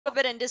a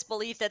bit in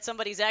disbelief that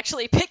somebody's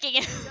actually picking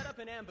it. Set up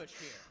an ambush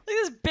here. Look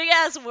at this big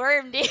ass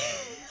worm, dude.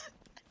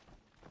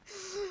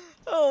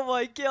 Oh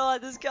my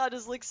god, this guy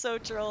just looks so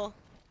troll.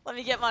 Let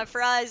me get my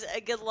fries.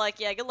 Good luck.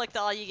 Yeah, good luck to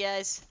all you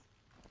guys.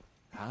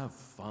 Have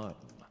fun.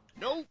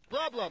 No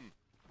problem.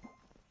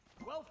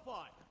 Well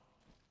fought.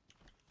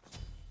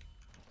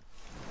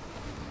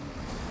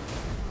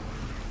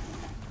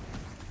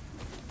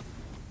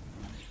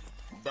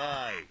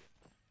 Bye.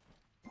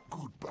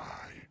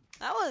 Goodbye.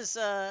 That was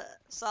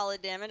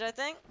solid damage, I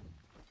think.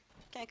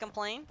 Can't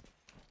complain.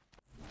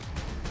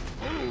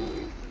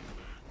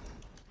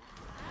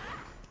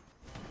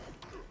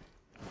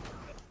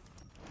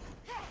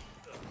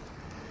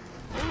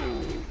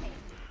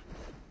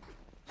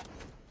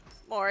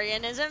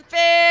 Morgan isn't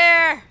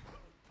fair!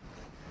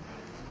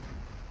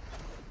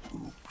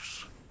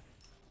 Oops.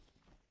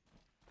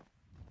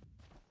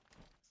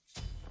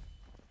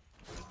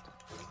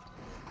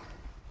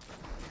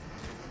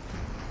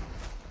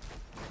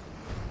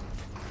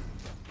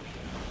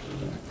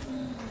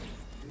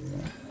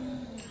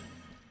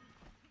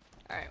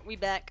 Alright, we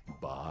back.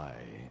 Bye.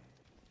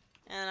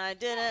 And I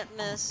didn't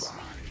miss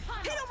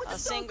Hit him with a the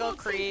single Stone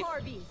Cold Steve creep.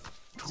 Harvey.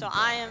 So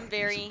I am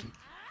very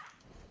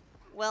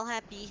well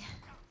happy.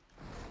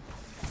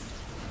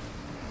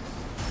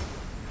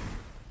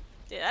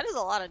 Dude, that is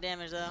a lot of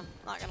damage though,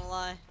 not gonna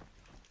lie.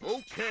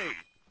 Okay.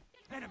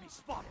 Enemy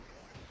spotted.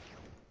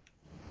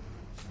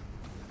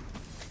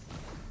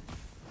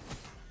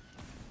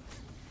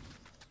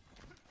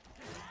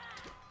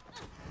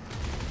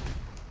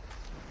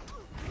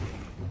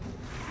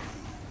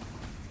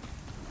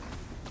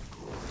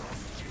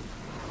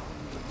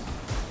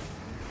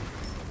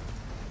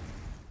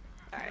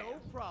 Alright. No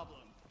problem.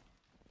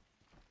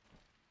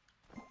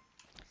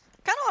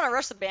 Kinda wanna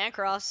rush the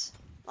Bancross,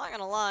 not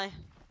gonna lie.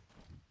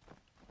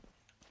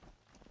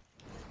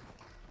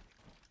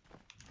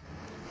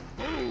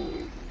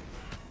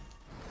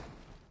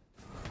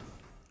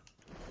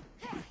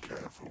 Be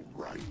careful,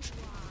 right?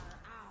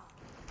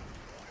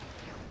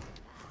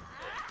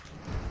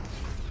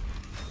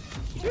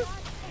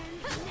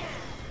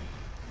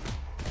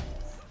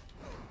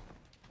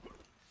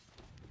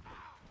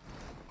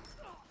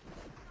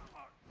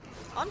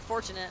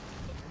 Unfortunate.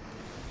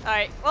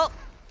 Alright, well,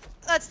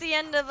 that's the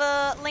end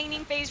of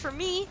laning phase for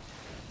me.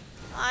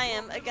 I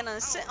am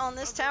gonna sit on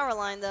this tower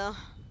line though.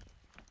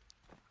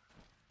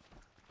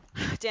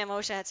 Damn, I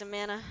wish I had some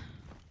mana.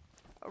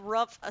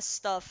 Rough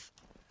stuff.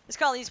 This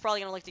Kali's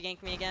probably gonna look to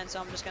gank me again, so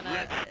I'm just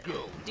gonna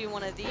do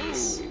one of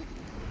these,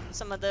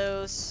 some of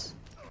those,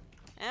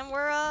 and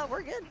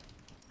we're good.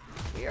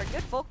 We are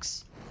good,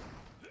 folks.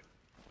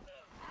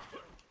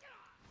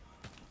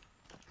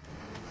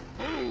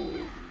 I'll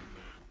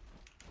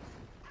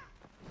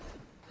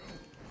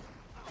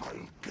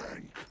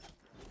gank.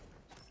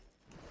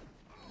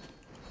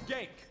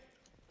 Gank.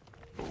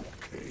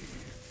 Okay.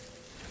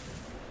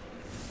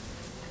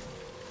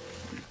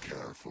 Be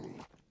careful.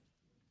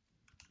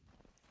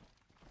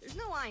 There's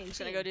no I in Just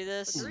gonna team, go do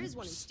this. but there is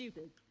one in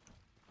stupid.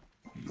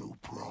 No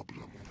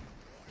problem.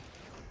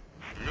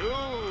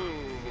 No.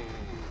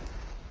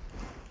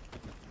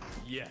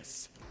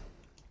 Yes.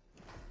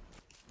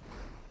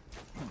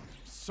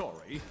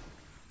 Sorry.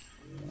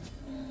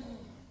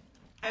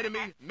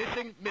 Enemy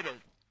missing middle.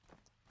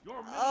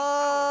 Your middle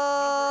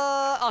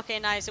tower is under Okay,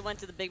 nice. It went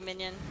to the big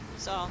minion,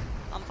 so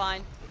I'm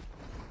fine.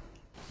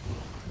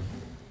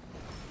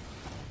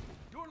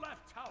 your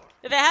left tower.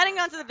 If it hadn't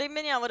gone to the big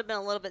minion, I would have been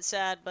a little bit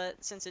sad,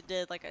 but since it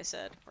did, like I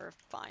said, we're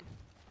fine.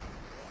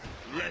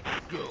 Let's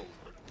go.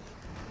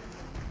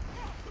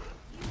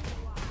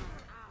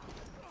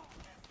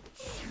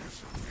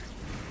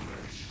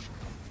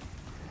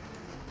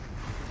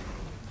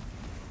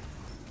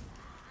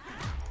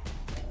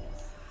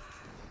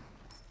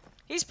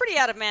 He's pretty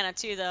out of mana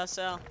too, though,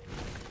 so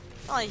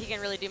not like he can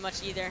really do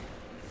much either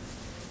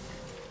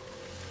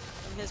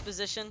in his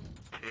position.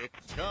 Tick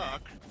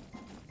tock.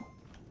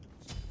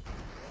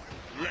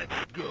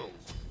 Let's go.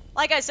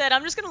 Like I said,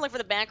 I'm just gonna look for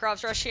the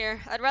Bancroft's rush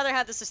here. I'd rather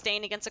have the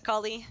sustain against a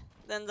Kali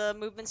than the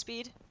movement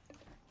speed,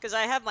 because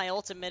I have my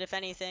ultimate if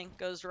anything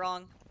goes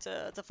wrong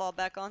to fall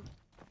back on.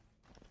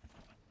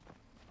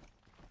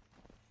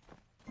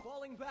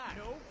 Falling back.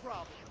 No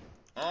problem.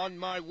 On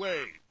my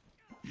way.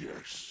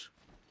 Yes.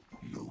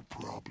 No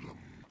problem.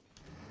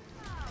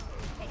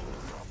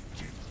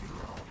 Corrupted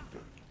blood.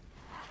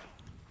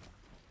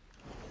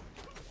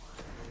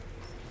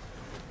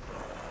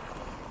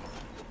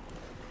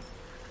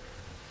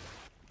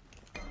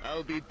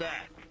 I'll be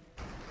back.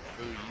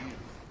 For you.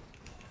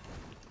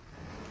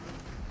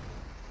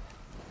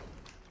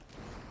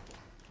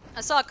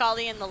 I saw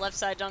Kali in the left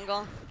side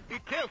jungle. Be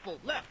careful.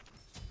 Left.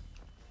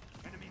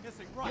 Enemy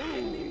missing right.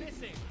 Enemy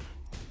missing.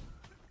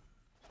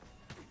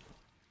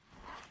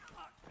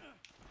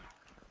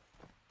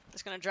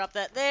 Just gonna drop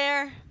that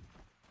there.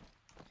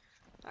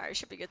 Alright,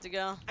 should be good to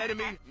go.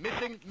 Enemy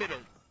missing middle.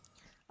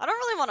 I don't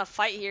really want to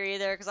fight here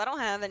either, because I don't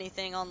have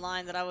anything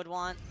online that I would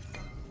want.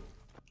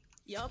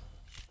 Yup.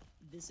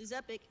 This is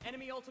epic.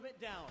 Enemy ultimate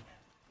down.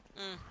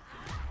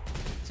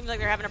 Seems like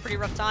they're having a pretty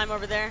rough time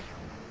over there.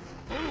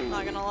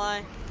 Not gonna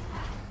lie.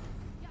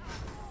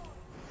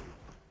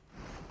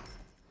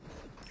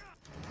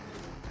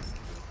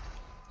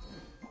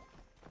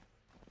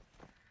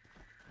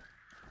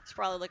 He's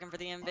probably looking for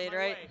the invade,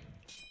 right? Way.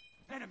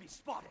 Enemy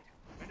spotted.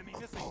 Enemy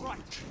missing right.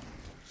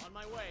 On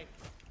my way.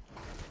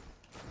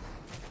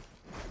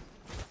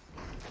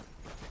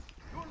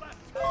 Your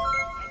left tower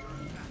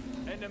is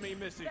under attack. Enemy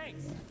missing.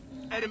 Thanks.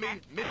 Enemy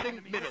missing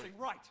Enemy middle. missing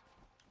right.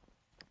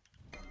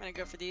 I'm gonna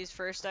go for these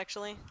first,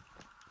 actually.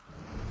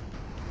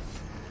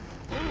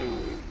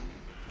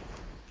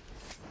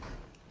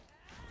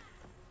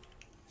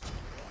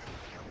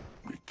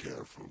 Be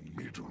careful,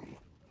 middle.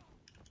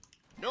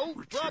 No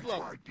Retreat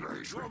problem. right lane.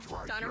 Retreat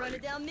right Trying to run lane.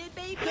 it down mid,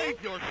 baby.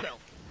 Save yourself.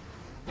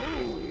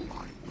 On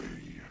my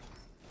way.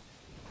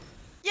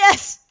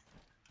 Yes!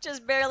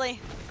 Just barely.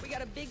 We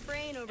got a big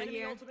brain over Enemy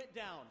here. ultimate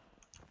down.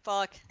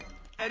 Fuck.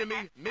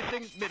 Enemy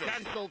missing middle.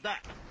 Cancel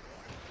that.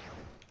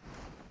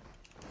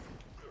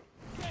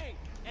 Gang.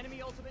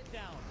 Enemy ultimate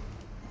down.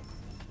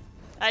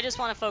 I just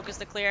want to focus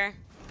the clear.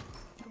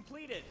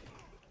 Completed.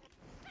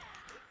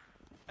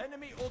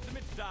 Enemy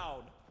ultimate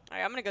down.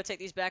 Alright, I'm gonna go take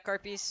these back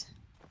harpies.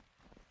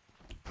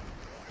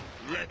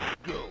 Let's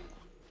go.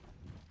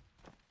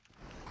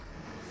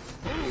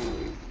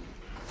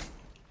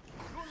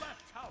 Your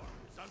left tower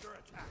is under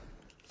attack.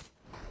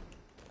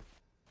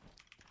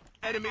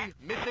 Enemy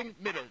missing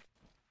middle.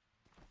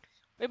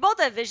 We both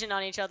have vision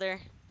on each other.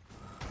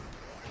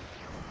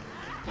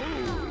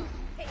 No.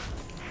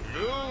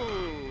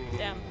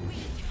 Damn.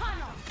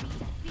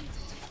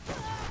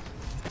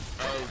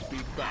 I'll be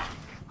back.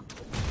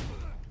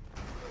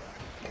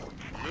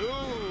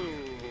 No.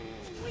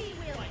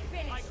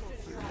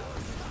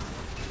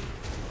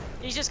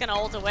 He's just gonna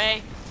ult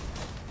away.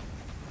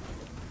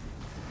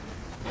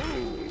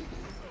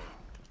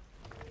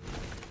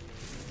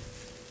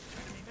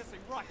 Enemy missing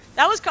right.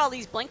 That was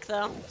Kali's blink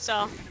though, so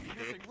Enemy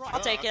missing right. I'll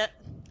take it.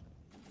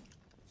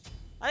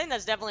 I think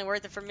that's definitely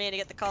worth it for me to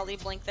get the Kali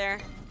blink there.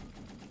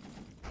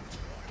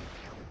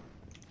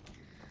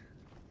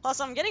 Plus,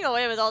 I'm getting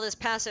away with all this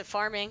passive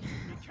farming,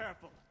 Be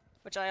careful.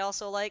 which I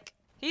also like.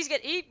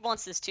 He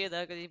wants this too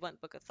though, because he went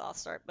Book of Thoth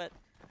start, but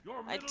Your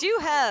I middle do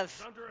tower have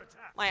is under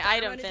attack. my Run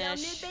item it down mid,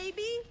 finish.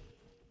 baby.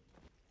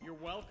 You're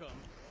welcome.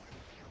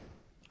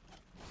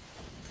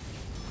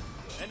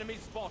 Enemy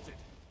spotted.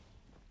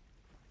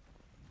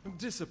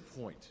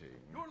 Disappointing.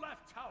 Your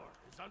left tower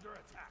is under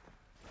attack.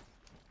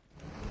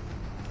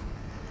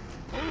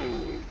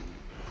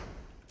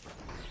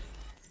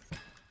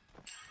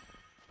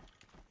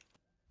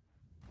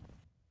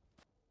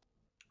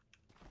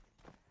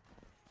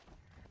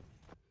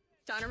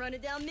 Trying to run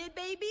it down mid,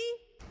 baby.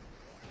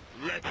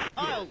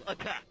 I'll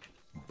attack.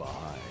 Bye.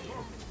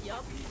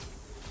 Yup.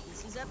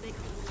 This is epic.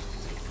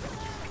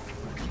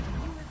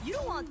 You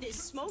don't want this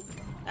smoke.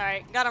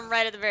 Alright, got him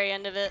right at the very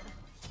end of it.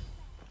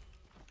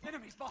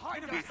 Enemies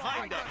behind us.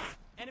 Behind us.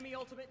 Enemy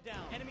ultimate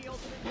down. Enemy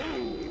ultimate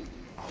down.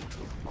 Out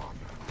of mana.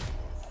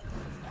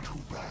 Too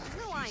bad.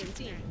 There's no Iron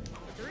team,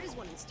 but there is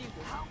one in stupid.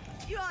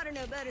 You ought to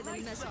know better than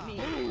to mess with me.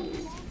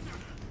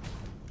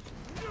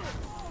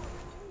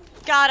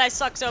 God, I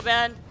suck so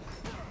bad.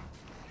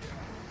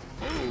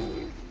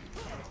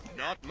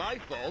 Not my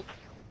fault.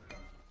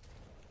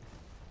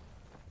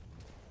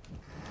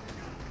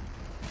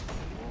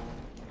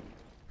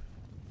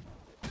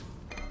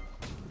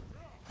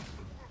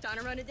 Trying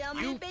to run it down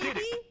You mid, did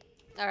baby.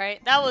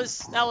 Alright, that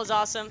was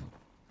awesome.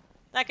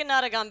 That could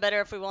not have gone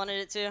better if we wanted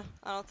it to,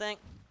 I don't think.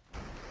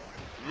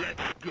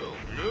 Let's go.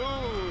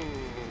 No.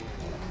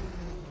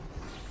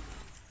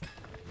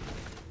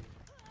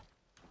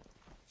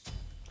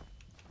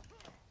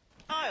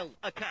 I'll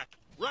attack.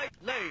 Right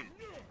lane.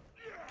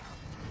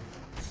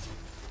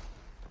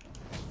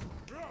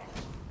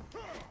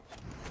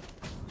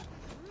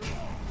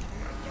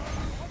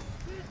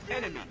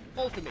 Enemy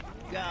ultimate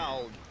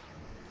down.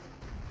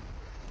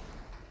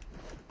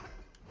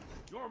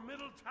 Your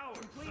middle tower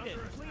completed.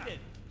 Completed.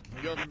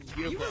 Just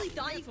give You really up.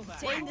 thought you could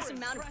contain this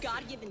amount of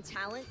God-given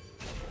talent?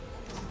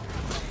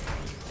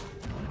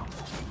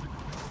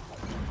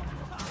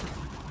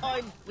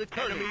 I'm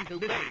returning to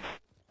base.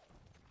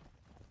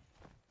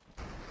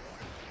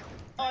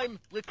 I'm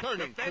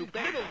returning to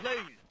middle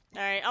lane.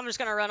 Alright, I'm just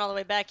gonna run all the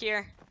way back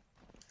here.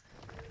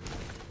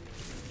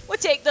 We'll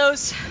take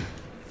those.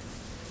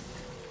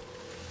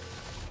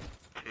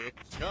 Tick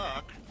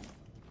tock.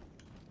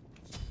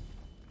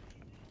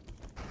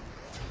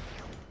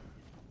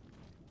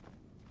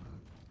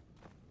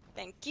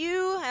 Thank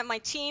you. I have my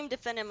team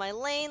defending my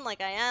lane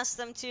like I asked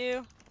them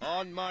to.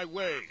 On my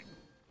way.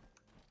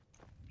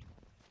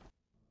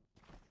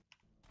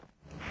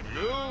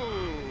 No.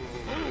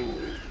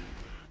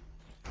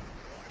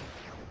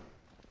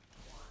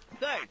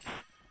 Thanks.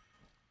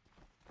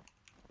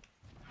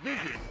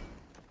 Vision.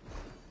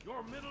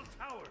 Your middle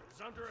tower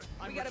is under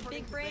attack. We got a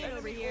big brain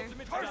over here.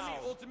 Ultimate down.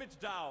 Ultimate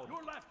down.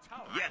 Your left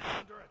tower Yes. is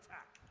under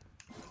attack.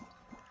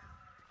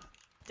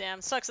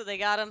 Damn, sucks that they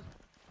got him.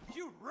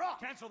 You rock.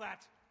 Cancel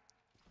that.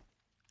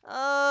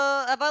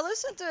 Have I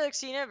listened to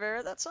Xena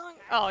Vera, that song?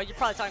 Oh, you're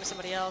probably talking to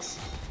somebody else.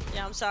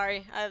 Yeah, I'm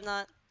sorry. I am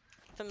not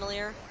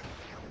familiar.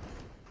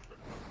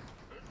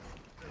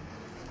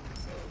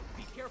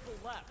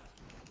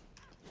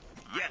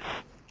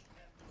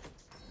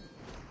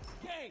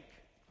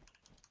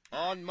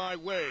 On my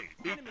way.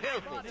 Be Enemy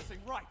careful. spotted. Missing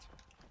right.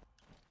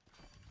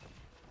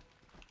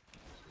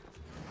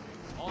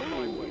 On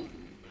my way.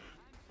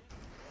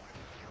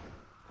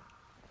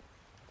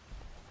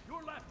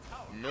 Your left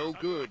tower. No is under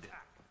good.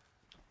 attack.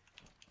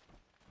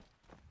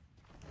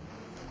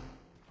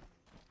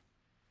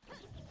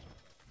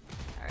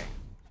 Alright.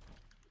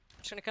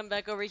 Just gonna come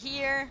back over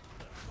here.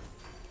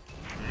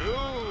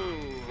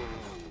 No.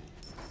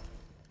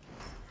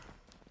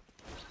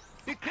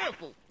 Be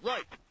careful.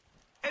 Right.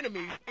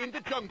 Enemies in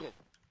the jungle.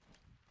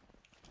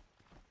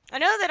 I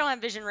know they don't have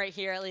vision right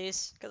here at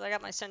least, because I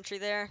got my sentry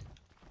there.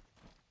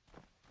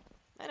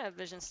 Might have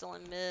vision still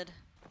in mid.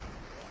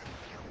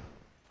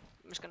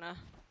 I'm just gonna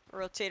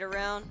rotate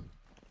around.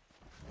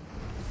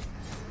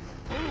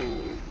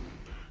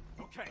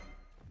 Okay.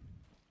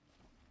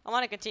 I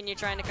want to continue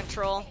trying to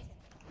control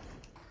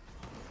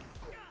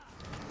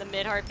the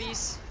mid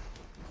harpies.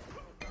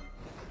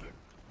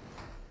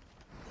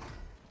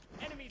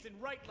 Enemies in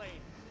right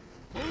lane.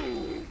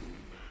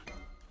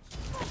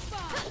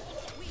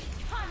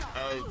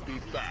 I'll be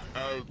back.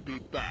 I'll be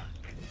back.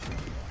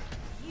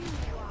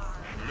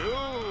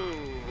 No.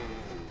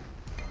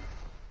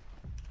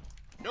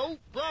 No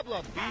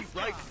problem. Be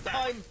right back.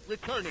 I'm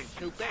returning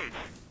to base.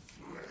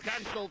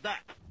 Cancel that.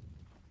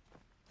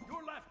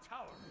 Your left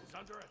tower is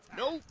under attack.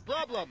 No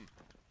problem.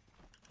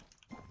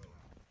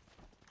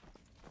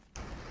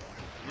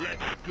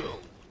 Let's go.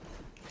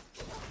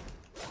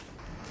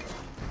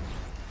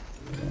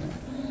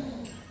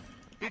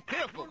 Be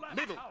careful. Your left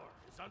Middle. tower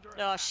is under Oh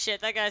attack.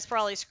 shit, that guy's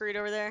probably screwed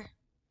over there.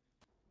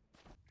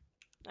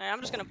 Alright,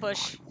 I'm just gonna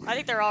push. I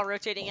think they're all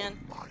rotating in.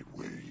 My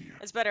way.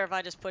 It's better if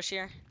I just push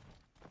here.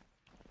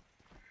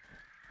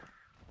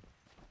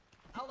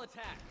 I'll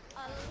attack.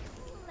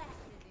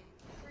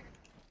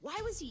 Why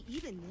was he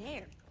even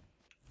there?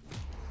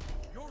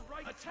 Your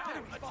right tower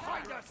is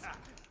behind us. Attack.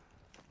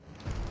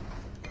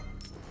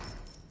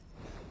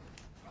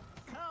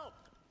 Help!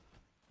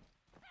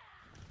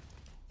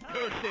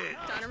 Curses.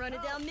 Trying to run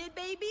it down mid,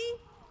 baby?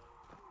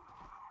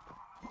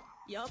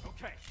 Yup,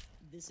 Okay.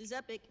 this is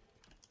epic.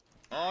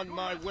 On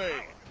my way.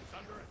 Is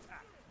under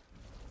attack.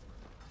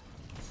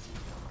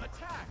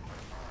 Attack!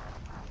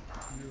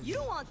 You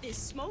don't want this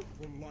smoke.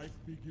 For life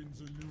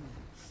begins anew.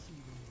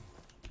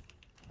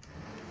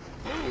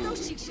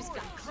 Those chicks just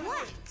got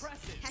clapped.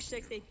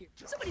 Hashtag fake here.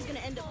 Somebody's gonna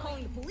end up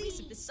calling the police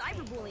if the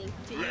cyberbullying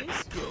continues.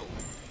 Let's go.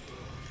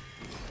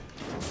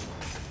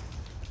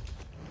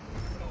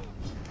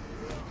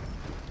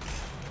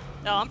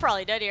 No, I'm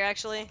probably dead here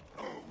actually.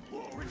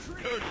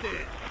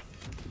 Curses.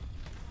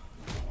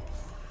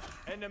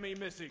 Enemy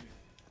missing.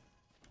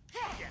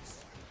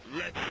 Yes.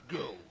 Let's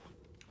go.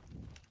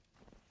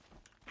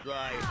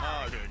 Try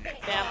harder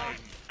next Damn. time.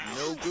 No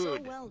So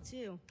good. well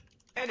too.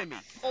 Enemy.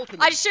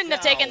 Ultimate. I shouldn't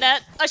have taken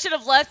down. that. I should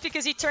have left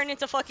because he turned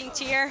into fucking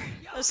tier.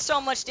 There's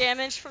so much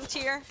damage from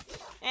tier.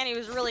 And he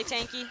was really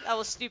tanky. That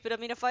was stupid of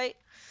me to fight.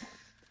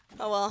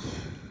 Oh well.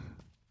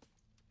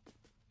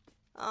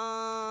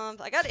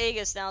 I got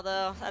Aegis now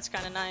though. That's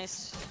kind of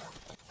nice.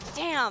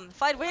 Damn,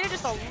 if I'd waited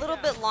just a little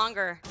bit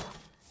longer.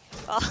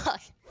 Fuck.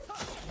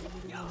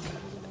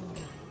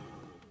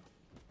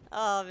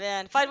 Oh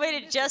man, if I'd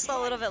waited just a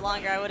little bit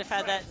longer, I would have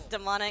had that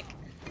demonic.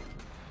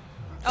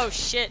 Oh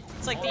shit,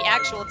 it's like the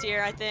actual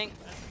tier, I think.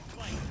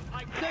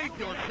 Save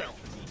yourself.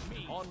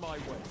 On my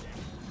way.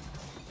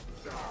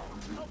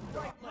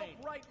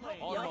 Right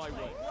lane. On my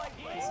way.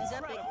 This is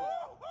epic.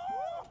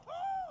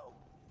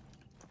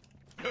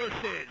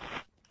 Curses.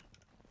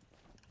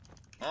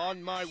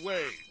 On my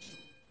way.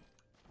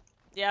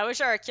 Yeah, I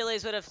wish our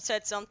Achilles would have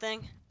said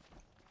something.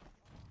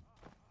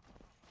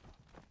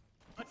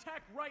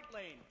 Attack right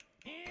lane.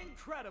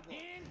 Incredible.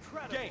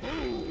 Incredible.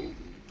 Game.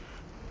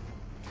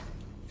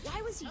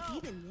 Why was he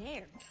even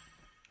there?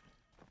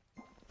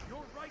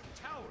 Your right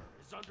tower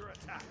is under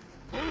attack.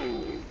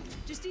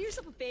 Just do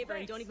yourself a favor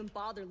and don't even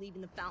bother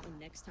leaving the fountain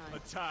next time.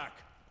 Attack.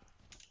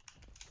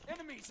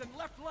 Enemies in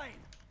left lane.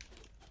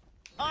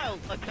 I'll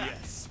attack.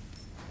 Yes.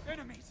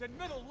 Enemies in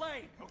middle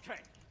lane. Okay.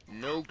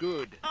 No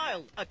good.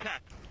 I'll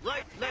attack.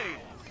 Right lane.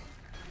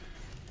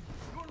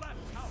 Your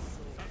left tower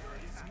is under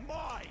attack.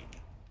 Mine.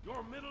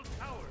 Your middle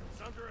tower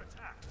is under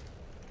attack.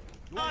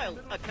 Your I'll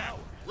middle attack. tower.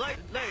 Right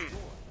lane.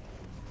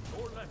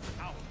 Your left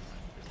tower.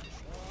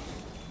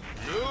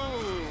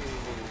 No.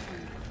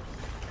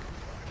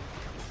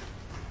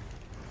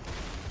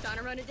 Trying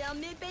to run it down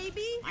mid,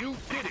 baby? You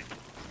did it.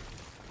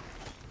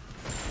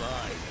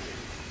 Bye.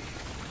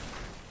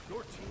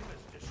 Your team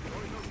has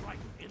destroyed the right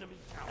enemy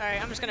tower.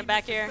 Alright, I'm just gonna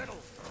back here. Middle.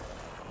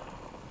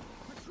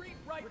 Retreat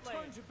right lane.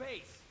 Return to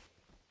base.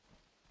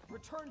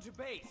 Return to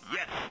base.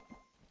 Yes.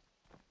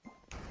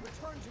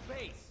 Return to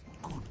base.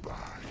 Goodbye.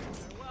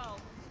 Farewell.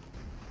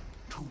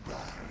 Too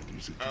bad,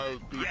 is it? I'll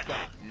be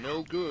back.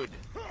 No good.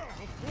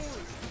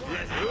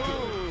 Let's go.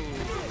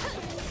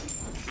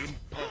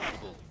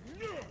 Impossible.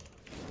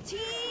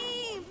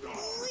 Team,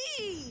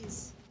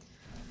 please!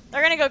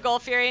 They're gonna go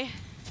Gold Fury.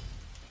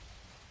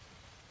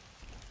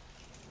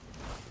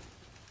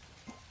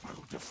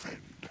 I'll defend.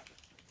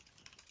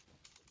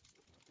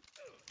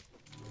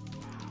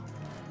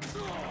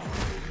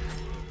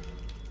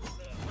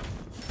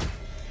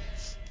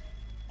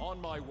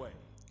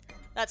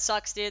 That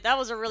sucks, dude. That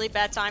was a really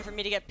bad time for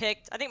me to get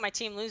picked. I think my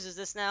team loses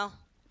this now.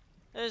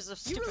 There's a You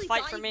stupid really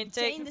fight thought for you me to could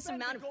take. gain this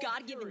amount of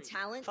God-given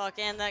talent? Fuck,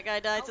 and that guy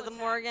died to the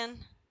Morgan.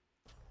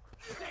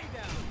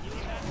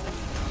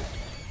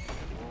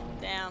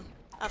 Damn,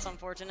 that's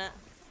unfortunate.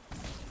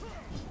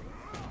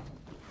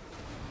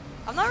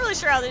 I'm not really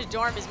sure how this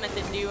JORM is meant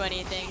to do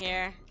anything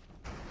here.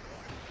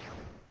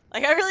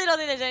 Like, I really don't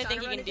think there's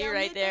anything he can do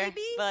right there.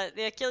 But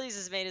the Achilles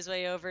has made his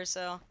way over,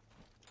 so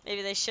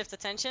maybe they shift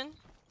attention.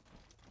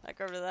 Back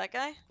over to that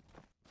guy.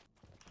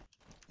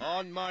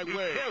 On my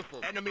way. Careful.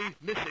 Enemy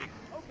missing.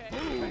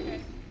 Okay.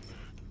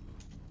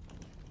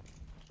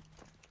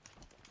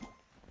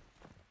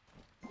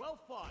 Well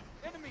fought.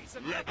 Enemies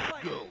in Let's left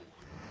lane. go.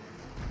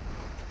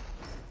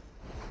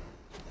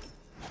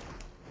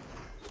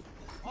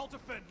 I'll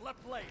defend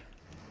left lane.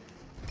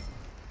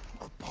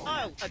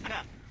 I'll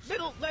attack.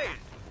 Middle lane.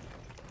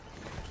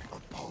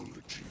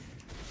 Apology.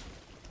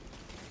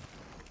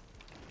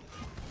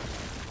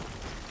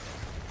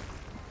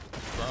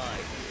 Bye.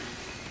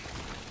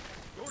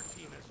 Your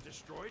team has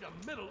destroyed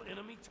a middle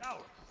enemy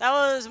tower. That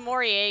was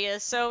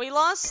Moriegas. So we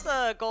lost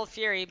the Gold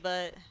Fury,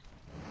 but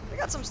we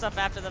got some stuff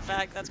after the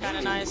fact. That's kind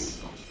of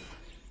nice.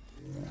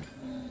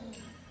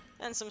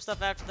 And some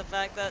stuff after the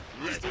fact that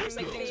Just do us a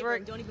make things favor work.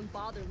 and don't even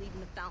bother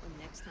leaving the fountain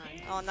next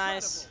time. Oh,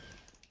 nice.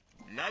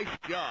 Nice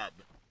job.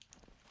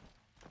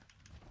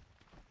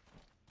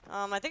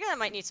 I think I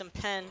might need some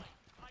pen.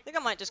 I think I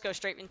might just go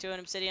straight into an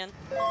obsidian.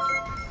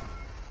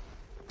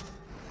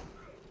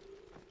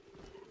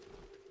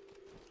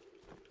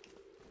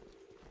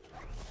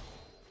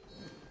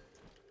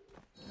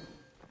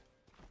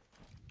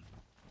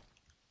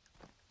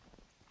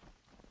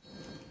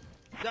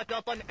 Set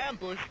up an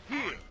ambush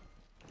here.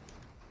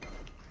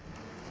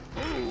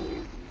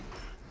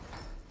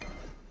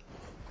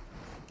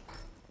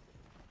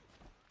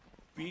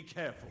 Be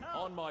careful.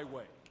 On my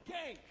way.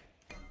 Gank.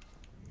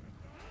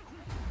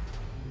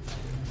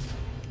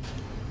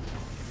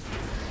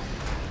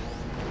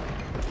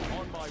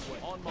 On my way.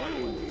 On my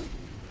way.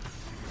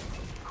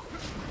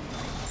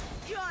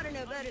 You ought to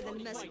know better than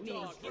to mess with me.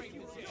 I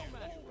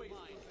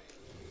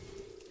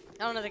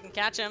don't know if they can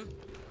catch him.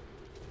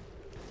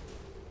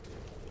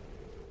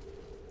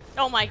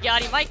 Oh my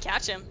god, he might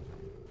catch him.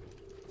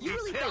 You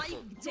really thought you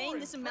could gain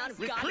this amount of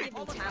Retreat.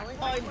 God-given talent?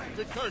 I'm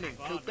returning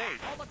to base.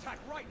 I'll attack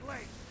right lane.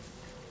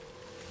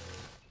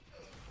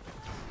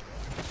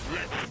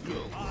 Let's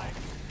go. Have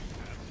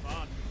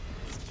fun.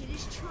 This kid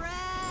is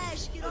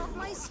trash. Get off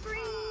my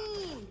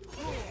screen.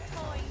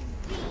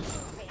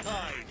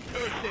 I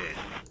heard this.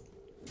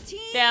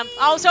 Damn,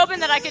 I was hoping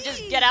that I could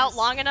just get out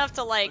long enough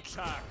to, like,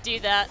 do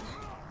that.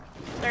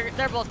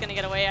 They're both gonna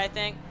get away, I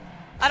think.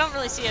 I don't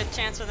really see a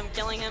chance with them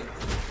killing him.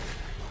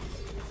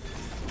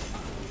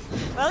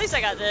 Well, at least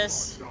I got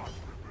this.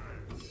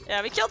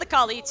 Yeah, we killed the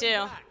Kali,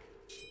 too.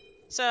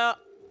 So,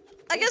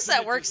 I guess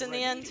that works in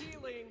the end.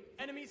 Healing.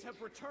 Enemies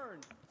have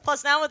returned.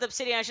 Plus, now with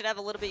Obsidian, I should have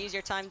a little bit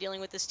easier time dealing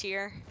with this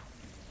tier.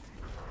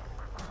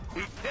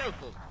 Be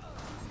careful.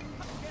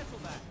 Cancel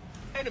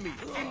that. Enemy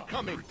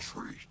incoming.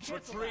 Retreat.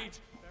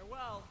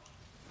 Farewell.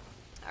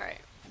 Alright.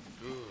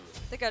 I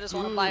think I just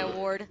want to buy a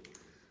ward.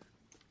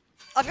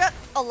 I've got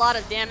a lot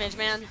of damage,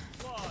 man.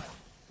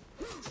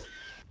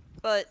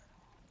 But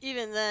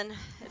even then,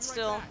 it's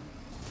still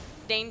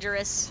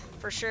dangerous,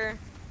 for sure.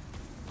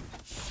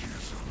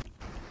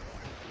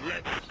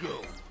 Let's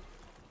go.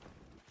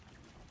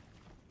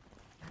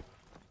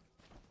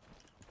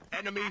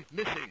 Enemy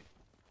missing.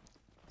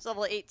 He's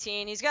level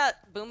 18. He's got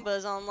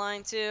Boombas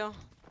online, too.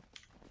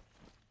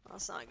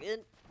 That's not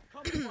good.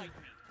 Come fight me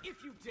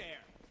if you dare.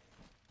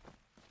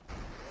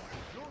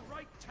 Your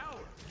right tower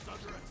is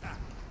under attack.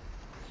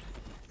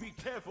 Be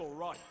careful,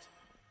 right.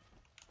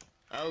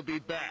 I'll be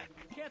back.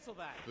 Cancel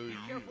that. For Be you.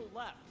 careful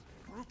left.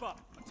 Group up.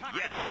 Attack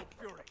Yes. the Gold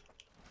Fury.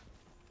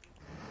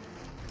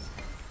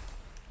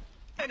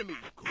 Enemy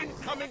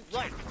incoming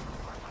right.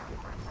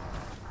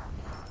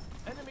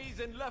 Enemies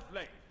in left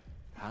lane.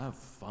 Have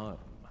fun.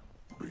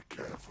 Be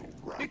careful, Be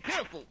right?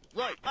 careful.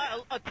 Right.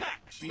 I'll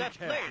attack. Be Left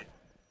careful. lane.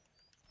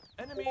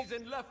 Enemies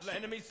in left lane.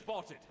 Enemy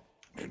spotted.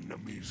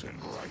 Enemies in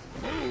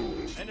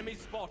right. Enemy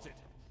spotted.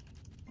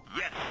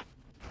 Yes.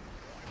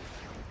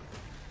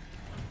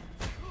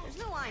 There's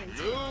no iron.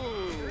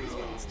 Ooh. There is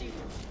one, stupid.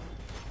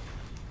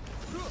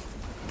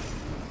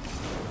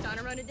 Time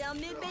to run it down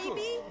mid,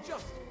 baby.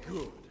 Just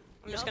good.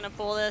 I'm just gonna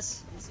pull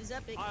this. This is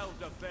epic. I'll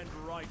defend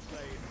right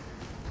lane.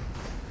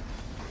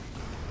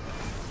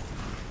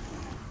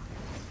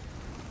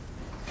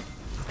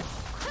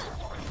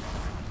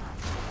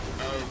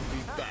 I'll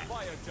be Attack back.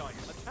 fire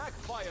giant. Attack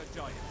fire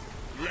giant.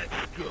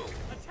 Let's go.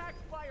 Attack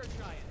fire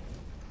giant.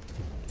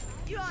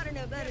 You ought to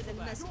know better than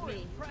to mess with You're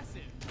me.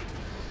 impressive.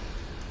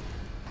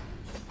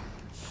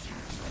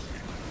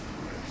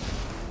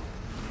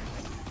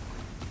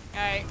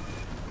 Alright.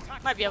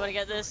 Attack Might be the able to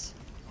Gold get this.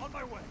 Fury. On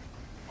my way.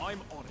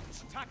 I'm on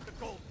it. Attack the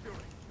Gold Fury.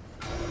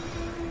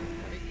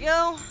 There you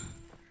go.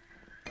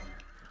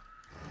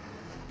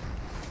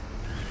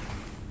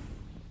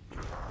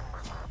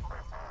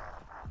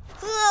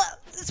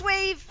 This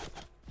wave!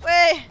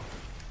 Way!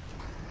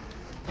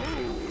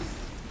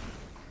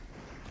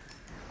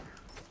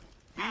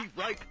 Be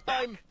right.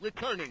 I'm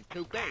returning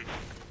to base.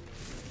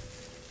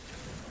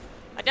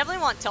 I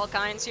definitely want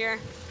Telkines here.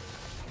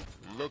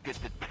 Look at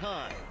the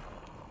time.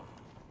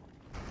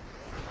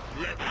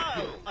 Let's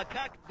go.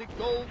 Attack the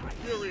gold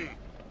fury.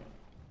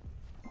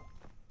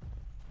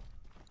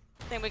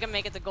 I think we can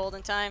make it to gold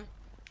in time.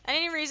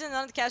 Any reason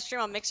not to cast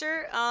stream on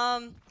Mixer?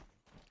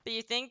 But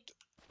you think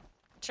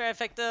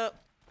Trifecta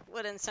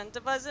would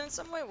incentivize it in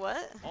some way?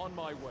 What? On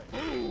my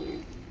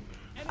way.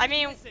 I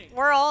mean,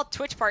 we're all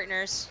Twitch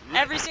partners.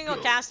 Every single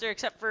caster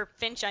except for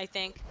Finch, I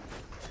think,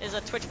 is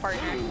a Twitch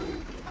partner.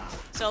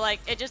 So like,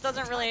 it just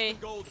doesn't really.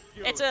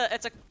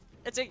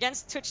 It's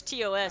against Twitch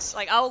TOS.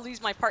 Like, I'll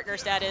lose my partner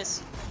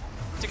status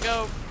to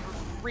go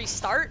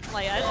restart.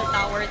 Like, that's just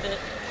not worth it.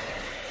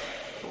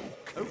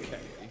 Okay.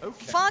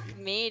 Okay. Fuck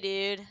me,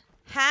 dude.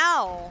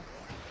 How?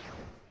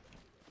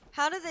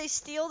 How did they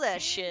steal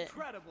that shit?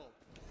 Incredible.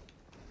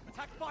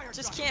 Attack fire.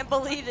 Just can't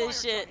believe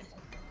this shit.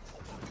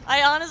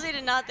 I honestly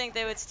did not think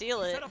they would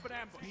steal it. Set up an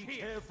ambush. Be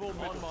careful.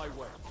 On my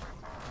way.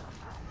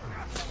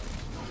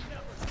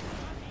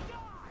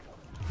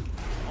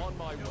 On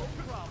my way.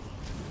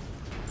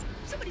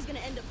 Somebody's gonna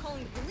end up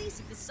calling the police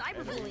if this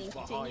cyberbullying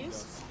Behind continues.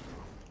 us.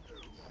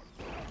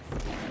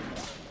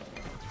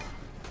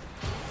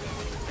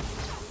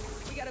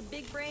 We got a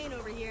big brain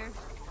over here.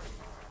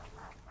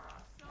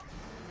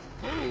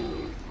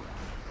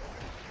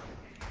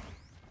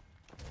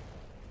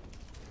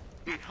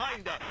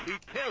 Behind us. Be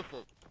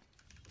careful.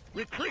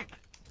 Retreat.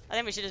 I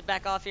think we should just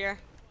back off here.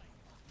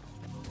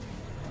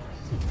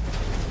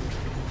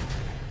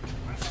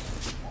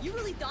 You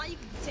really thought you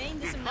could contain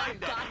this amount of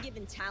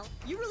God-given talent?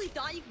 You really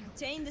thought you could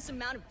contain this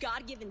amount of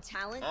God-given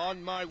talent?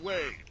 On my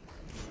way.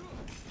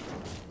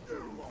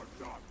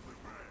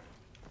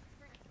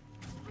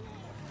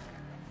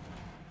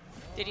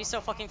 Dude, he's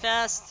so fucking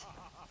fast.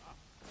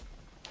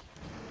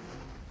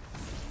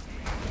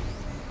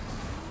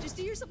 Just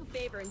do yourself a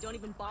favor and don't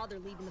even bother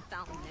leaving the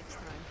fountain next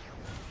time.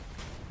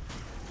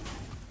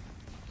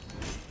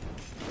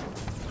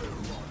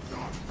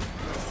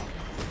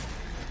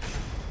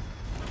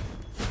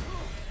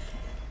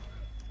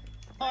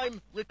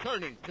 I'm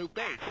returning to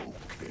base.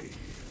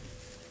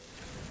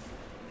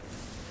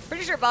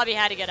 Pretty sure Bobby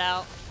had to get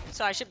out,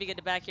 so I should be good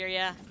to back here,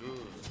 yeah.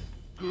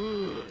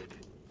 Good.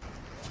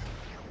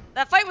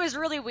 That fight was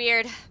really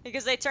weird,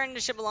 because they turned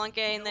into Shibalanke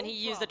and then he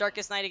used the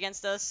Darkest Night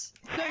against us.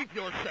 Save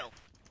yourself.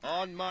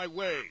 On my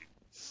way.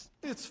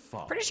 It's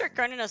fine. Pretty sure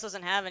CHRONOS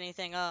doesn't have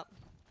anything up.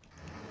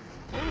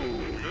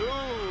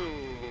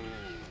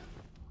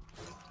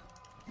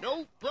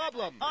 No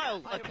problem.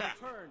 I'll I have attack.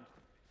 returned.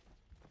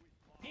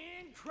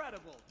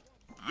 Incredible.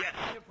 Yes.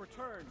 I have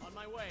returned. On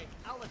my way.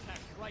 I'll attack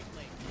right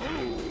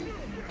lane.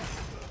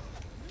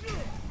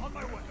 On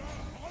my way.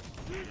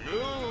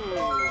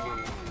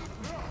 No.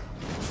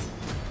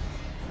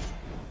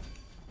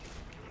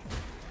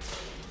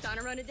 Time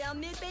to run it down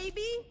mid,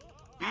 baby?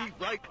 Be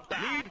right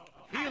back. Need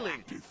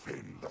healing.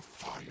 Defend the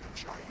fire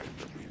giant.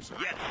 Enemies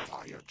Yes. the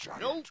fire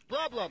giant. No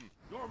problem.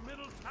 Your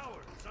middle tower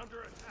is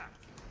under attack.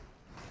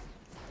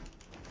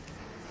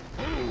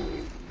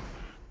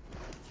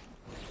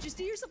 Just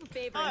do yourself a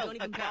favor and I'll don't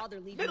even attack. bother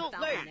leaving Middle the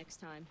fountain lane. next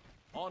time.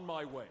 On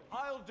my way.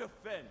 I'll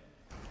defend.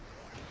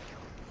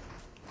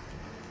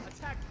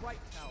 Attack right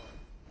tower.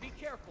 Be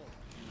careful.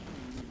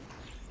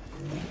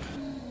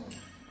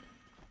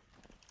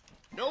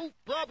 No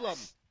problem.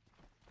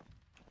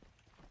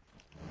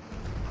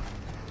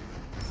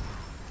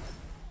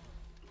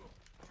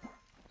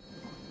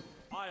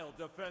 I'll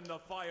defend the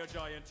fire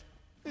giant.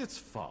 It's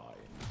fine.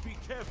 Be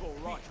careful,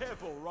 right. Be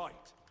careful, right.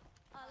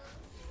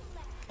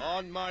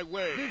 On my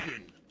way.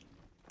 Vision.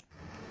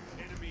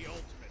 Enemy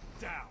ultimate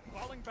down.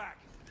 Falling back.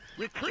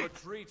 Retreat.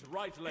 Retreat,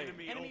 right lane.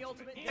 Enemy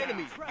ultimate down.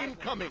 Enemy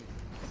incoming.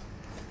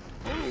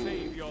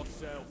 Save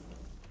yourself.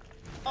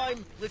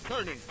 I'm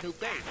returning to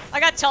base. I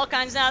got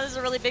Telkines now, this is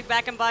a really big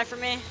back and buy for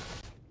me.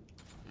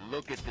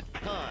 Look at the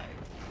time.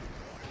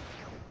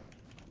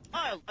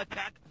 I'll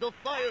attack the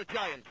fire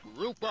giant.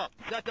 Group up.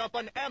 Set up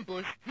an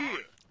ambush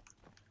here.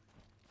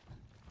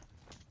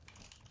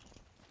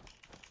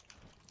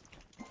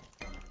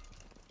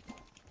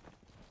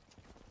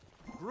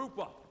 Group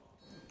up.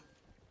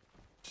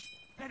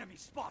 Enemy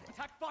spot.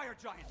 Attack fire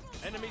giant.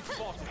 Enemy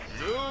spotted.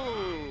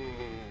 No.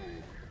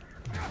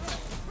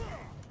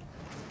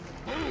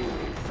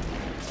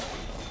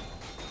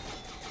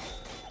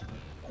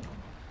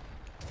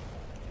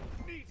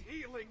 Need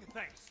healing.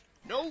 Thanks.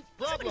 No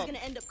Somebody's problem. gonna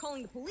end up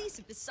calling the police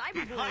if this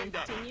cyberbullying Behind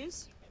us.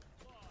 continues.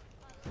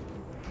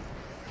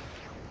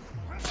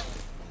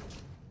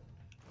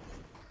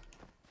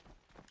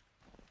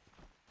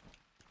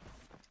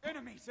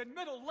 Enemies in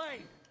middle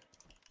lane.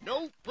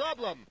 No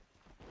problem.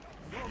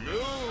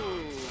 No.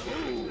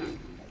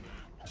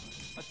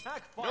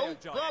 Attack fire No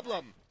giant.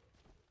 problem.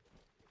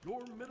 Your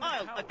middle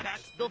I'll tower. attack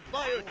the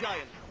fire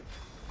giant.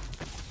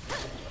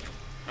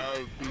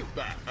 I'll be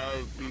back.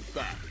 I'll be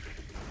back.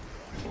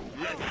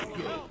 Let's go.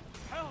 Help!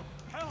 Help!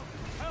 Help!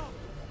 Help!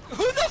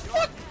 Who the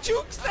fuck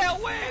jukes that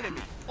way?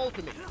 Enemy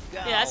ultimate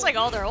down. Yeah, that's like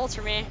all their ults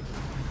for me.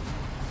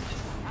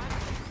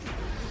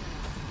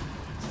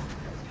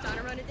 Time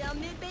to run it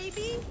down mid,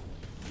 baby.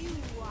 You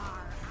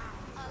are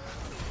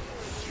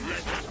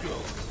Let's go.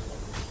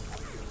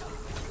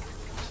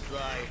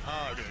 Try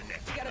harder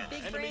next You got a time. big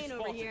Enemy brain over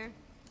spotted. here.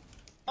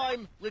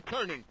 I'm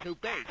returning to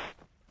base.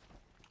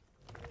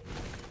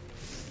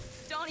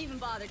 Don't even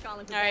bother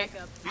calling for All right.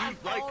 backup. Be I'm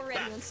right already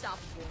back.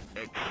 unstoppable.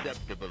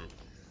 Acceptable.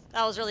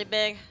 That was really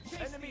big.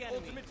 Enemy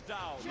ultimate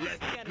down.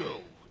 Let's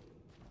go.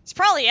 He's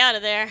probably out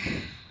of there.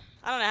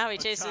 I don't know how he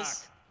chases.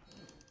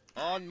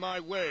 Attack. On my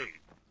way.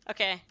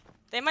 Okay.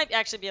 They might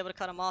actually be able to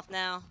cut him off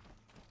now.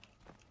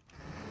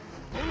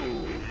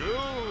 Ooh,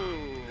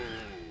 no.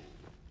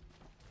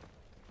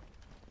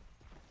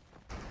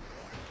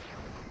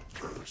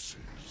 Curses.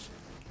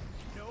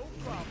 No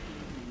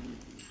problem.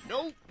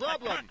 No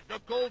problem. The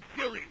Gold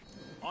Fury.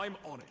 I'm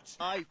on it.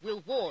 I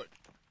will ward.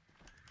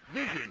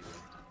 Vision.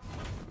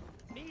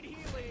 Need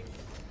healing.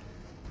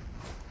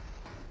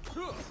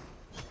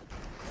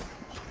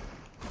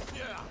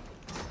 Yeah.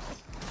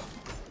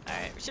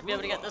 Alright, we should be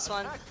able to get this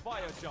one. Attack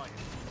fire giant.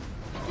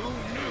 Who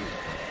knew?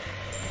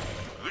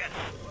 Yes.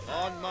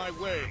 On my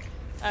way.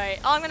 Alright,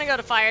 I'm gonna go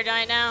to Fire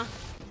Giant now.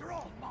 You're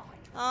all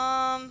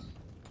mine.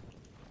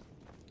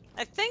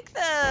 I think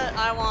that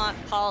I want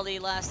Polly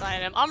last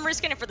item. I'm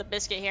risking it for the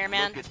biscuit here,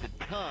 man. Look at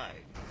the time.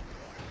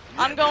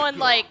 I'm going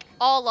like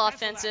all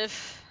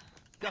offensive.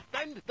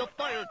 Defend the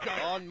fire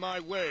giant. On my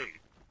way.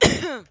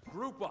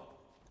 Group up.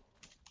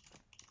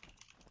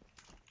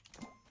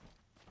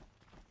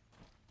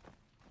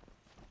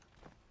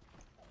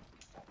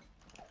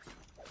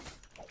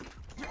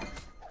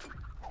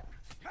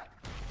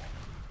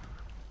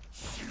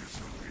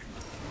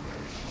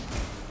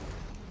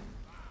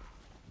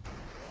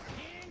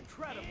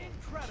 Incredible,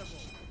 incredible.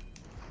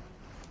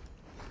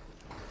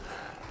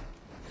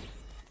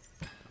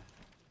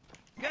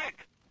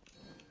 Gank.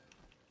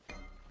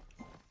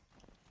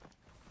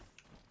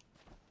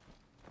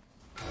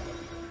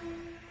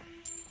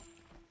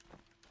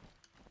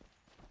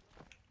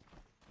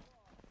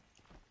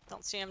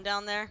 Don't see him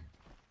down there.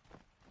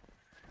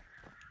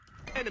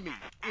 Enemy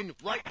in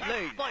right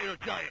lane. Fire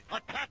giant.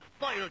 Attack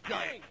fire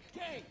giant.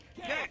 Gang,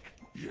 Gank.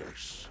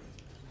 Yes.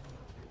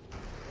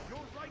 Your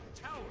right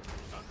tower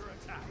is under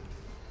attack.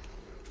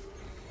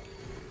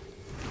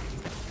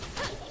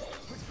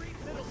 Retreat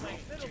middle lane,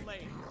 middle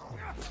lane.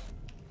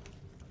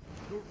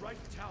 Your right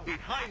tower.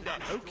 Behind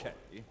us. Okay,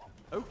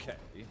 okay.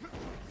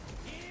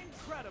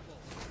 Incredible.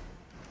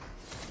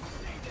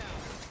 Stay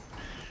down.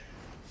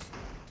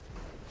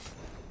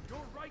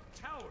 Your right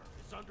tower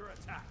is under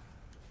attack.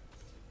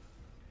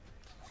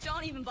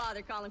 Don't even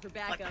bother calling for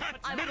backup. Attack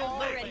I'm middle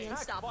lane. already Attack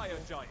unstoppable. fire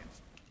giant.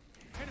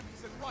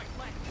 Enemies in right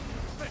lane.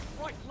 Defend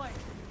right lane.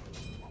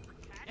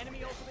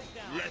 Enemy ultimate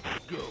down.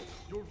 Let's go.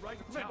 Your right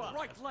Defend tower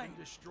right has lane. been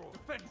destroyed.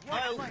 Defend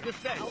right I'll lane.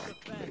 defend. I'll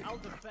defend. I'll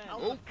defend.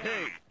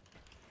 Okay.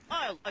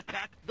 I'll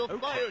attack the Okay.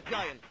 fire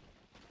giant.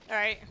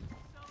 Alright.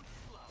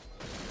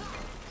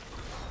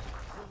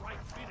 Your right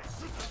phoenix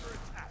is under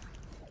attack.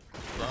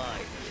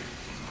 Bye.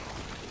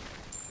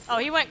 Oh,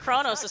 he went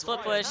Chronos to split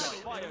Attack push.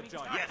 fire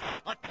giant. Yes.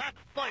 Attack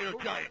fire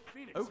giant.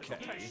 Phoenix Okay.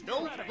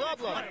 No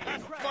problem.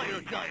 Attack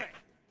fire giant.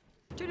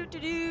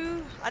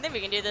 Doo-doo-doo-doo. I think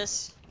we can do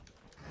this.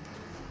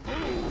 I'm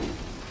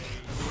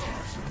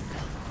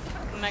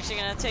actually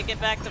gonna take it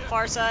back to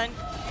far side.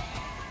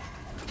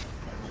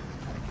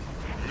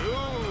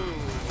 No.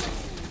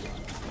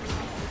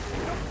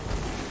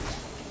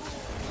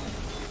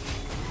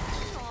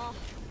 Aw,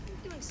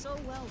 you're doing so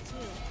well,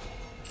 too.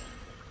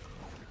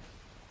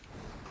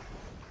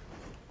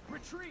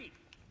 Retreat.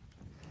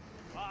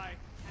 Bye.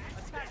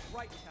 Attack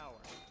right tower.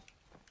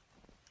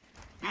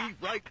 Be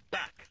right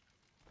back.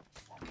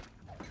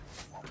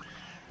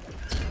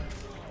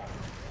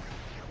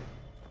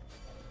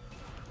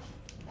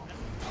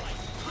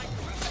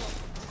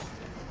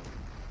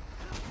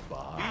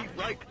 Be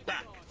right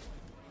back.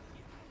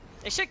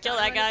 They should kill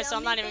that guy, so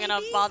I'm not even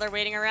gonna bother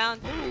waiting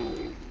around.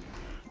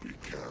 Be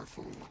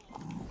careful.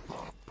 Group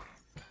up.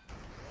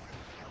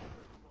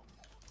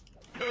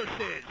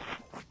 Curses.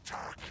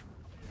 Attack.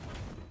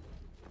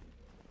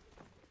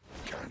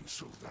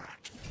 Cancel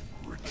that.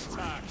 Retreat.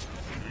 Attack.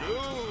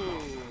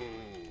 No.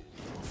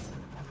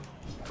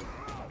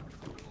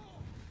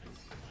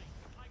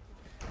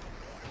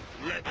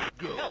 Let's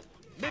go. Help.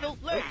 Middle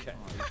lane. Okay.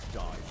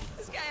 Die.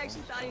 This guy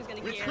actually thought he was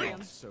gonna carry Retreat.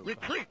 him. So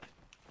Retreat.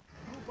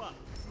 move up.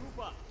 Move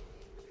up.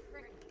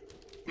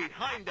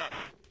 Behind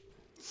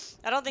us.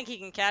 I don't think he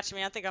can catch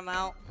me. I think I'm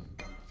out.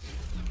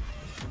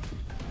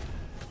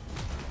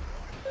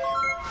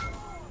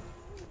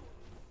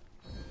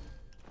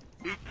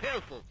 Be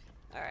careful.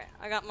 Alright,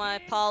 I got my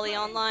Polly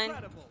online.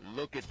 Incredible.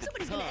 Look at the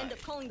Somebody's gonna end time.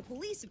 up calling the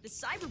police if the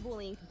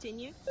cyberbullying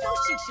continues. Those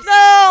cheeks just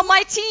No,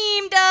 my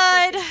team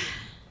died.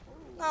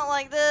 Not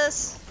like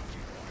this.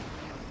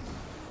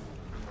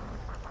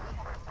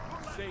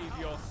 Save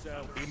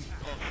yourself.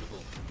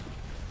 Impossible.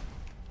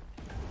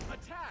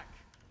 Attack!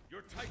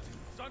 Your titan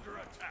is under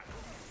attack.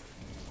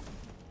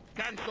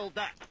 Cancel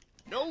that.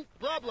 No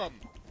problem.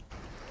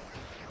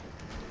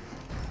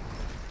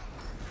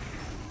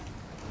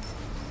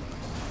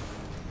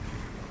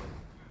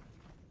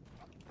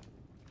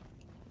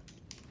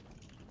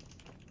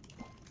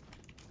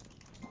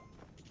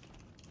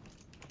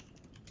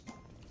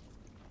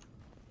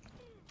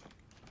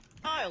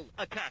 I'll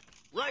attack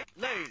right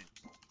lane.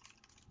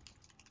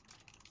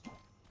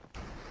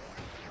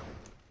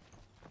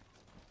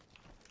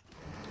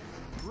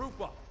 Group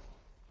up.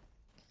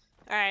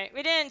 Alright,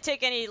 we didn't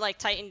take any, like,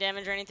 Titan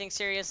damage or anything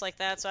serious like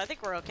that, so I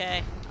think we're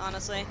okay,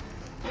 honestly.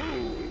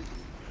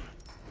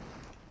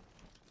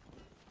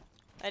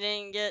 I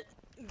didn't get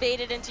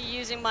baited into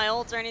using my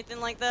ult or anything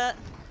like that.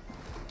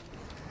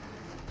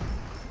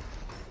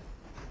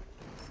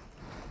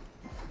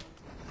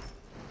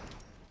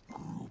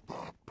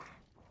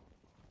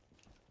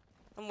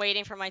 I'm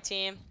waiting for my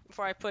team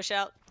before I push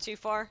out too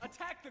far.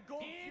 Attack the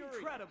gold fury.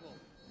 Incredible.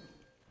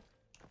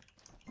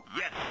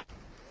 Yes.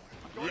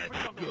 Going Let's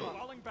for jungle. go.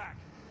 Falling back.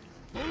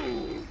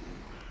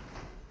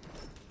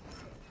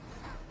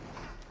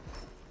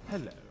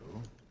 Hello.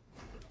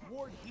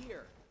 Ward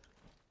here.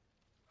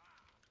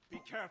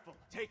 Be careful.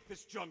 Take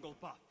this jungle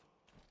buff.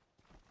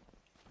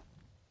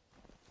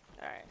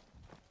 Alright.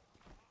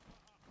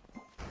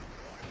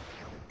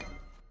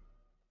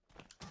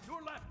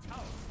 Your left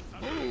tower is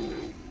under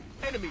attack.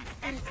 Enemy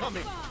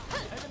incoming.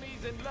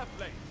 Enemies in left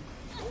lane.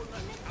 Your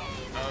left tower.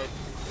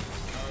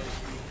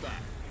 I'll be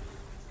back.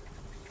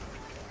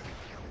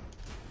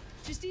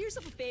 Just do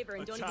yourself a favor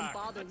and don't even Attack.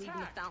 bother leaving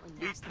the fountain.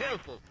 Be next time.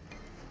 careful.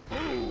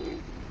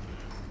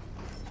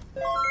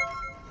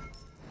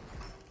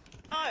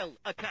 I'll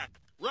attack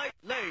right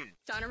lane.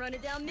 Time to run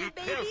it down Be mid,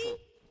 baby. careful.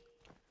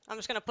 I'm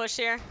just gonna push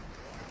here.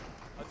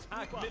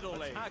 Attack middle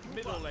lane. Attack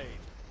middle lane.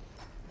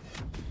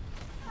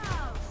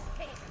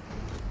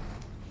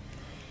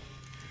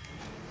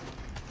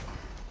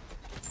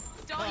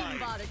 Don't even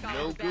bother calling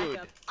No me good.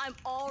 back up. I'm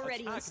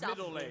already Attack middle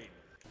unstoppable. lane.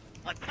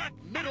 Attack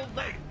middle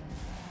lane.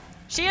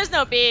 She has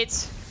no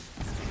beats.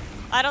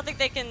 I don't think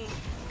they can...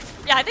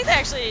 Yeah, I think they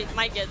actually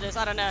might get this.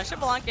 I don't know.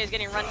 Shibalanke is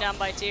getting run down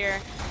by tier.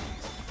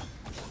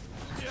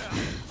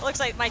 It looks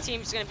like my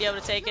team's gonna be able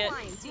to take No it.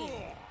 lion team,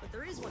 but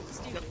there is one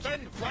distinguished.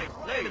 Defend right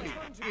lane.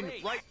 In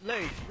right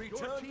lane.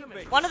 Return to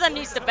base. One of them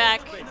needs to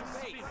back. Return to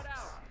base.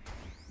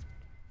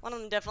 One of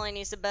them definitely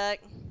needs to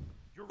back.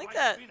 Your I think right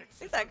that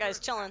Phoenix is guy's under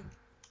attack. chilling.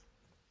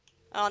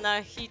 Oh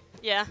no,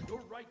 yeah. Your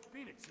right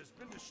Phoenix has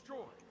been destroyed.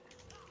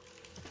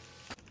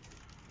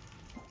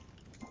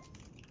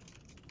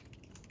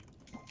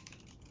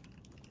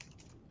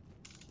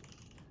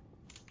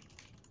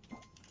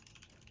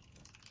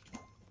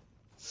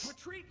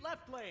 Retreat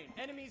left lane.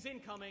 Enemies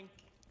incoming.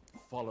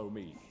 Follow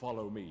me.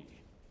 Follow me.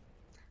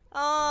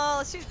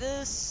 Let's do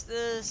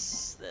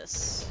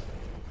this.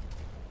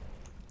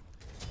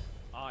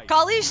 I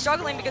Kali's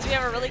struggling because we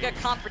have a really good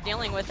comp for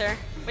dealing with her.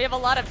 We have a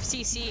lot of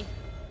CC.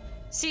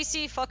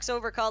 CC fucks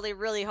over Kali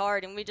really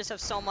hard, and we just have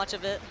so much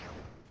of it.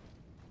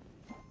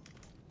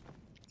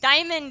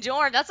 Diamond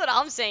JORM, that's what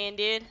I'm saying,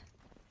 dude.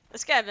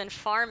 This guy been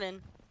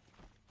farming.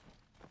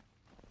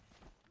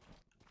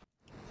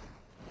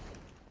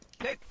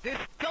 Take this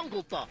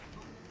jungle buff.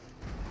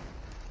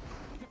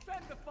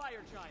 defend the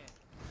fire giant.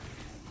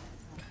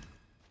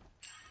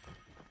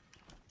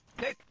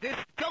 Take this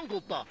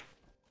jungle buff.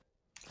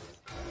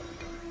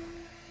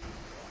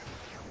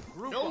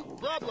 Group No up.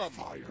 problem.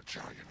 Fire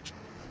giant.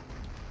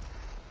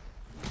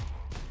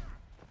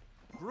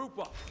 Group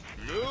up.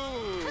 No.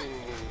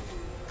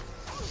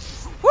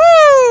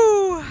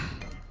 Woo!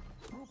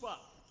 Group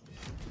up.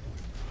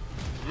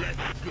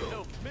 Let's go.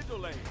 Help middle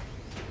lane.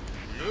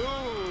 No.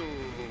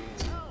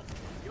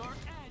 Your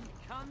end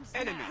comes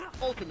Enemy now.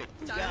 ultimate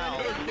Time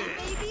down. to run it down mid,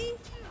 baby.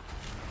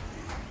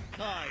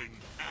 Time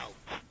out.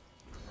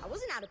 I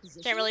wasn't out of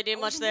position. Can't really do I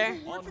was much in there.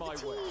 good work On for my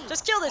the way. team.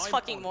 Just kill this I'm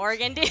fucking on it.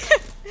 Morgan, dude.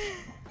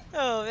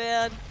 Oh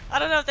man, I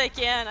don't know if they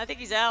can. I think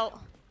he's out.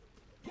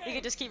 We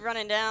could just keep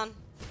running down.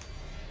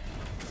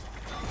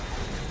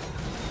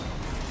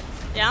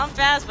 Yeah, I'm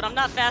fast, but I'm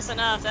not fast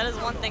enough. That is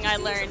one thing I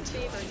Just do yourself learned. a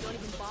favor and don't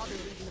even bother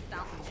leaving the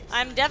fountain.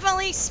 I'm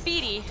definitely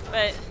speedy,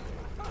 but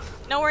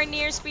nowhere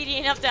near speedy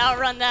enough to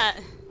outrun that.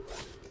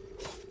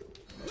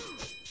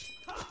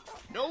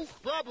 No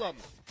problem.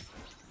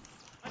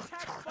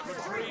 Attack Attack fire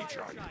fire giant.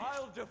 giant.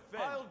 I'll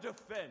defend. I'll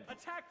defend.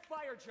 Attack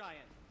fire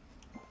giant.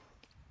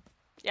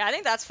 Yeah, I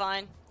think that's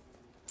fine.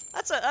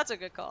 That's a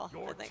good call.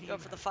 Your I think team go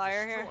for the has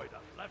fire here. destroyed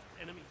a left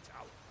enemy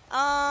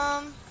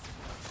tower.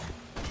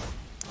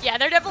 Yeah,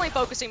 they're definitely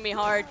focusing me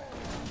hard.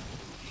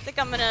 I think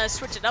I'm gonna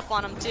switch it up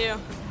on them too.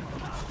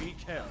 Be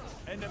careful.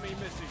 Enemy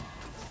missing.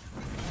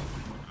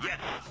 Yes.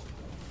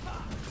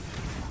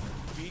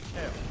 Be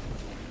careful.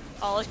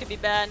 Oh, this could be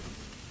bad.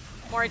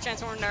 More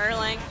chance we're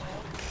nurling.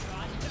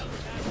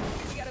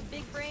 We got a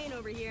big brain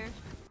over here.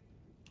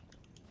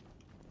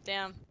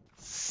 Damn.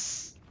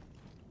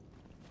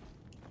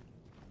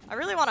 I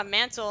really want a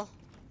mantle.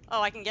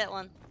 Oh, I can get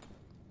one.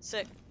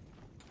 Sick.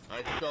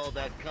 I saw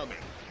that coming.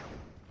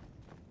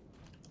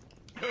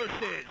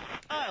 Curses!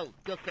 I'll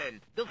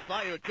defend the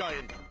fire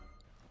giant.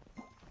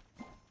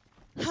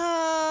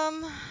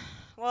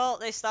 Well,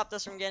 they stopped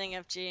us from getting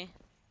FG.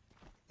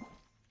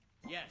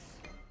 Yes.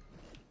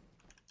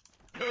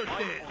 Curses!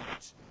 I'm on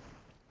it.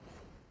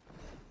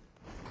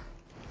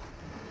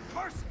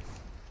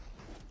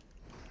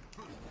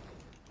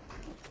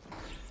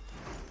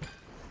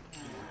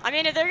 I I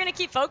mean, if they're gonna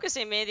keep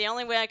focusing me, the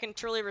only way I can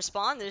truly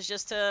respond is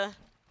just to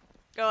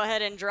go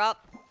ahead and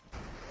drop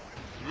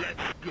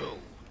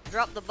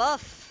the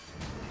buff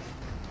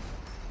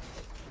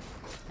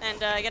and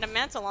get a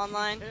mantle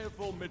online.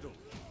 Careful middle.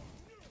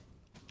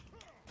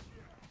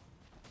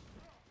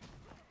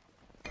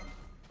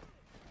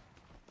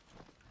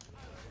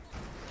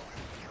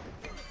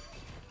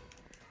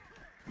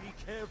 Be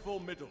careful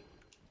middle.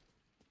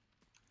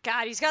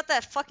 God, he's got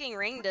that fucking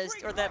ring does,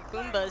 or that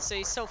boom buzz, so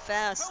he's so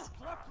fast.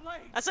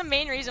 That's the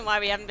main reason why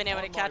we haven't been able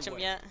to catch him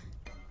yet.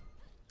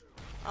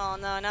 Oh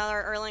no, now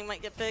our Erling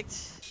might get picked.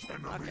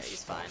 Okay,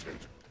 he's fine.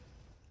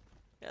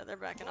 Yeah, they're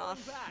backing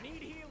off.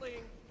 Need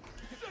healing.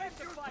 Defend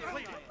the fire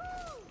giant.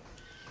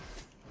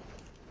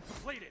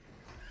 Completed.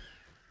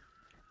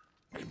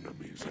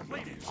 Enemies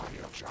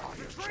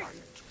giant.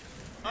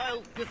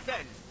 I'll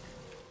defend.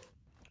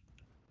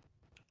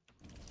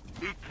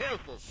 Be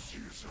careful.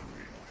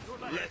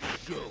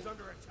 Let's go.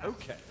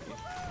 Okay.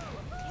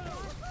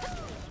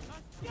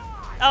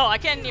 Oh, I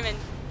can't even.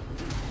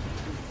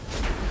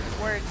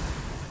 Word.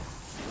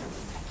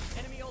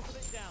 Enemy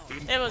ultimate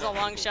down. It was a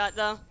long shot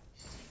though.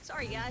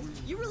 Sorry, guys.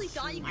 You really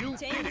thought you could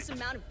contain this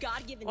amount of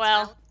God-given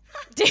Well.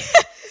 talent? This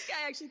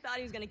guy actually thought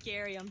he was gonna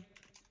carry him.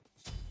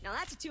 Now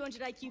that's a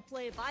 200 IQ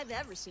play if I've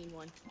ever seen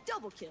one.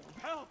 Double kill.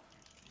 Help!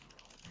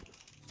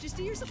 Just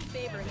do yourself a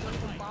favor and don't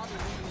even bother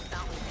leaving the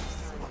fountain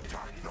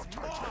next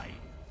time.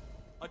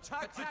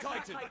 Attack the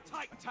Titan.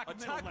 Attack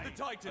the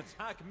Titan.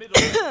 Attack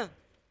middle.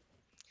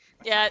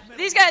 Yeah,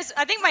 these guys.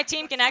 I think my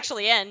team can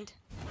actually end.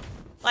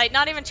 Like,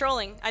 not even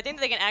trolling. I think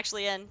they can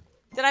actually end.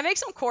 Did I make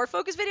some core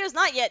focus videos?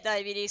 Not yet,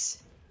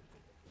 Diabetes.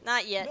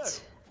 Not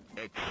yet.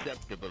 No.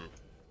 Acceptable.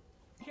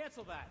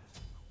 Cancel that.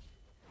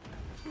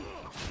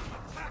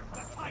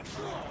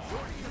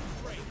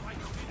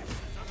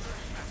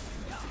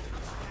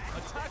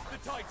 Attack the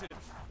Titan.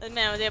 This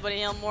man was able to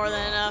heal more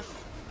than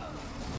enough.